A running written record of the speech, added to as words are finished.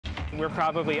We're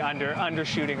probably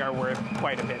undershooting our worth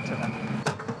quite a bit to them.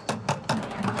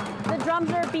 The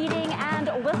drums are beating and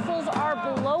whistles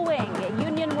are blowing.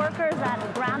 Union workers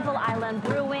at Granville Island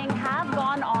Brewing have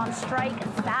gone on strike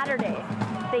Saturday.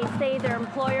 They say their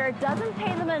employer doesn't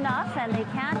pay them enough and they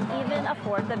can't even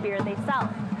afford the beer they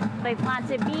sell. They plan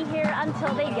to be here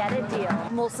until they get a deal.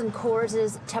 Molson Coors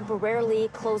is temporarily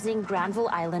closing Granville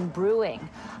Island Brewing.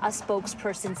 A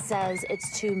spokesperson says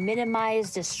it's to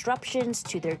minimize disruptions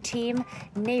to their team,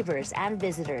 neighbors, and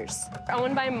visitors.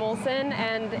 Owned by Molson,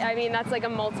 and I mean, that's like a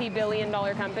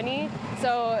multi-billion-dollar company.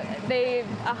 So they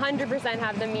 100%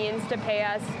 have the means to pay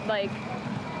us like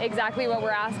exactly what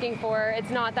we're asking for. It's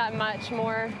not that much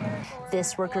more.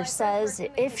 This worker says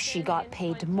if she got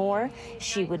paid more,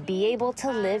 she would be able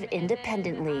to live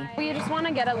independently. We just want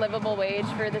to get a livable wage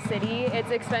for the city. It's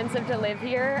expensive to live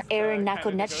here. Aaron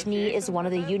Nakonechny is one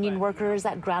of the union workers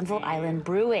at Granville Island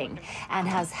Brewing and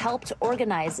has helped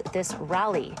organize this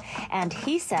rally. And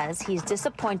he says he's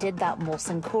disappointed that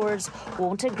Molson Coors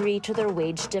won't agree to their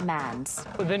wage demands.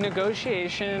 The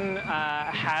negotiation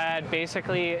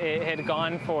it had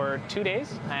gone for 2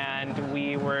 days, and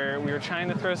we were trying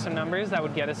to throw some numbers that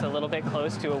would get us a little bit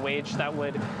close to a wage that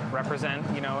would represent,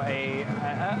 you know,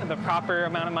 the proper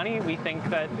amount of money. We think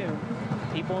that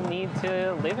people need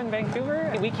to live in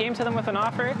Vancouver. We came to them with an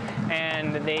offer,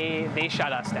 and they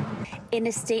shut us down. In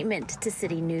a statement to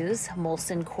City News,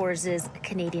 Molson Coors'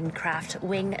 Canadian Craft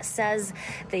Wing says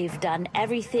they've done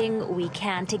everything we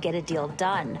can to get a deal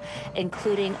done,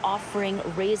 including offering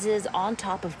raises on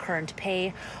top of current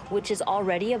pay, which is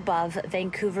already above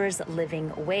Vancouver's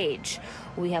living wage.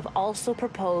 We have also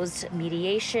proposed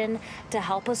mediation to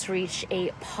help us reach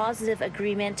a positive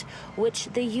agreement, which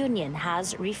the union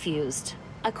has refused.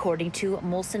 According to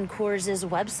Molson Coors'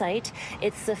 website,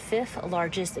 it's the 5th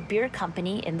largest beer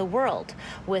company in the world,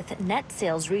 with net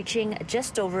sales reaching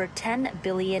just over $10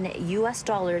 billion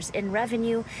in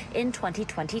revenue in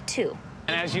 2022.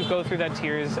 And as you go through that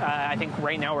tiers, I think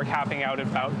right now we're capping out at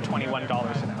about $21 an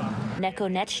hour.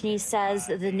 Nakonechny says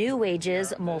the new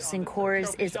wages Molson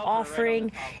Coors is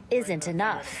offering isn't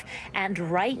enough. And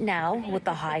right now, with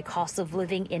the high cost of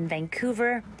living in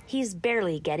Vancouver, he's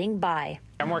barely getting by.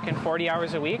 I'm working 40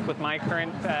 hours a week with my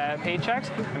current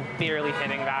paychecks. I'm barely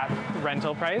hitting that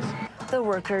rental price. The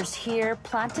workers here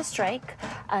plan to strike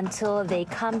until they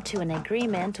come to an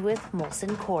agreement with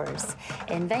Molson Coors.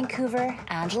 In Vancouver,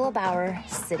 Angela Bauer,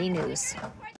 City News.